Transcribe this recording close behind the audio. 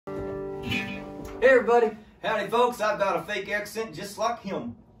Hey everybody. Howdy folks, I've got a fake accent just like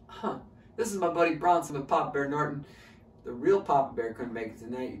him. This is my buddy Bronson with Poppa Bear Norton. The real Poppa Bear couldn't make it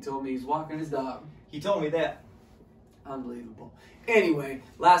tonight. He told me he's walking his dog. He told me that. Unbelievable. Anyway,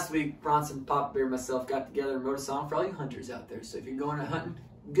 last week Bronson, Poppa Bear, and myself got together and wrote a song for all you hunters out there. So if you're going to hunting,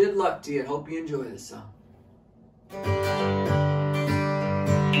 good luck to you and hope you enjoy this song.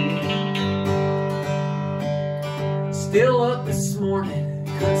 Still up this morning,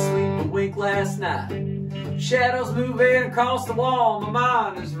 couldn't sleep a wink last night. Shadows moving across the wall, my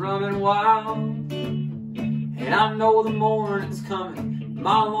mind is running wild. And I know the morning's coming,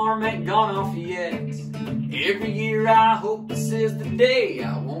 my alarm ain't gone off yet. Every year I hope this is the day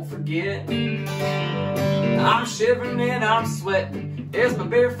I won't forget. I'm shivering and I'm sweating as my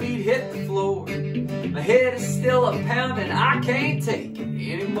bare feet hit the floor. My head is still a pounding, I can't take it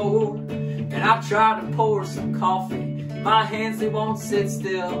anymore. And I tried to pour some coffee, my hands they won't sit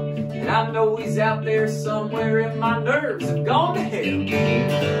still. And I know he's out there somewhere and my nerves have gone to hell.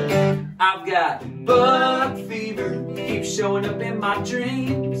 I've got bug fever, keeps showing up in my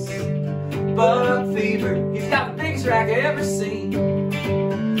dreams. Bug fever, he's got the biggest rack I ever seen.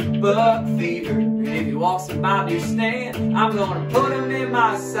 Bug fever, and if he walks in my new stand, I'm gonna put him in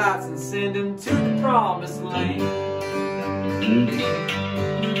my sights and send him to the promised land.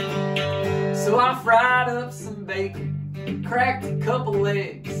 So I fried up some bacon, cracked a couple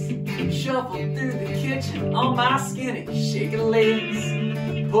eggs, shuffled through the kitchen on my skinny, shaking legs.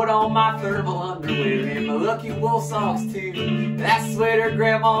 Put on my thermal underwear and my lucky wool socks too. That sweater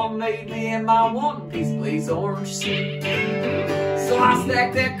grandma made me in my one-piece blaze orange suit. So I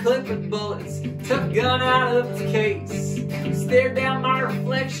stacked that clip with bullets, took a gun out of the case, stared down my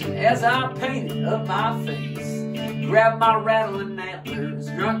reflection as I painted up my face. Grabbed my rattling antlers,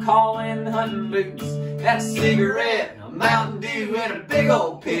 drunk calling hunting boots, had a cigarette, a Mountain Dew, and a big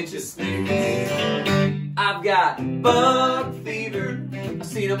old pinch of snooze. I've got bug fever, I've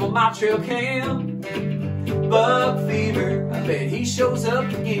seen him on my trail cam. Bug fever, I bet he shows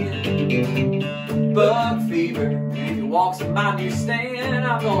up again. Bug fever, and if he walks in my new stand,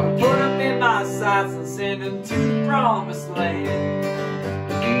 I'm gonna put him in my sights and send him to the promised land.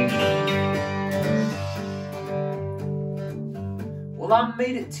 Well, I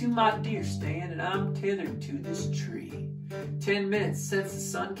made it to my deer stand and I'm tethered to this tree. 10 minutes since the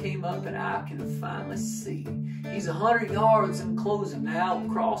sun came up and I can finally see. He's 100 yards and closing now,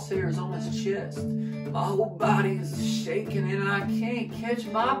 crosshairs on his chest. My whole body is shaking and I can't catch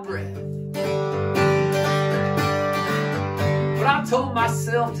my breath. But I told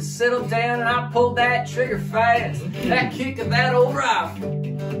myself to settle down and I pulled that trigger fast. That kick of that old rifle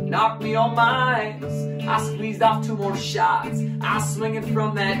knocked me on my ass. I squeezed off 2 more shots, I swinging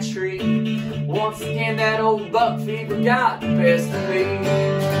from that tree. Once again that old buck fever got the best of me.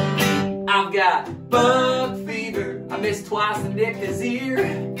 I've got bug fever, I missed twice and nicked his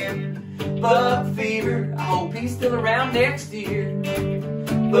ear. Bug fever, I hope he's still around next year.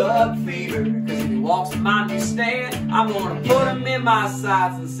 Bug fever, cause if he walks in my new stand, I'm gonna put him in my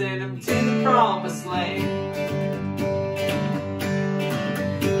sights and send him to the promised land.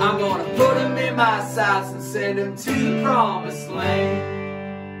 I'm gonna put him in my sights and send him to the promised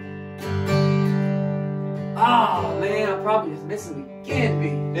land. Oh man, I'm probably just missing the kid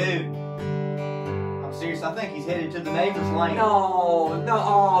beat. Dude, I'm serious, I think he's headed to the neighbor's lane. No,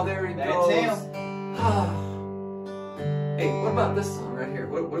 oh, there he goes. That's him. Hey, what about this song right here?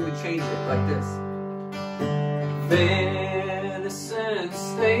 What do we change it like this? Venison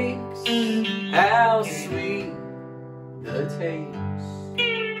steaks, how sweet the taste.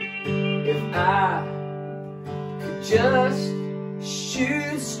 If I could just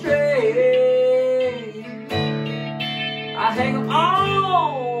shoot straight, I'd hang them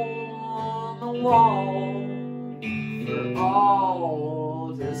on the wall for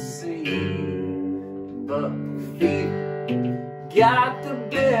all to see. But fear got the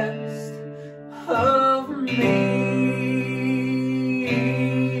best of me.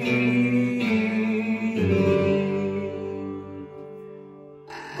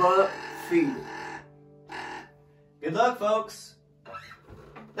 But fear. Good luck, folks.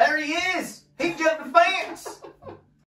 There he is. He jumped the fence.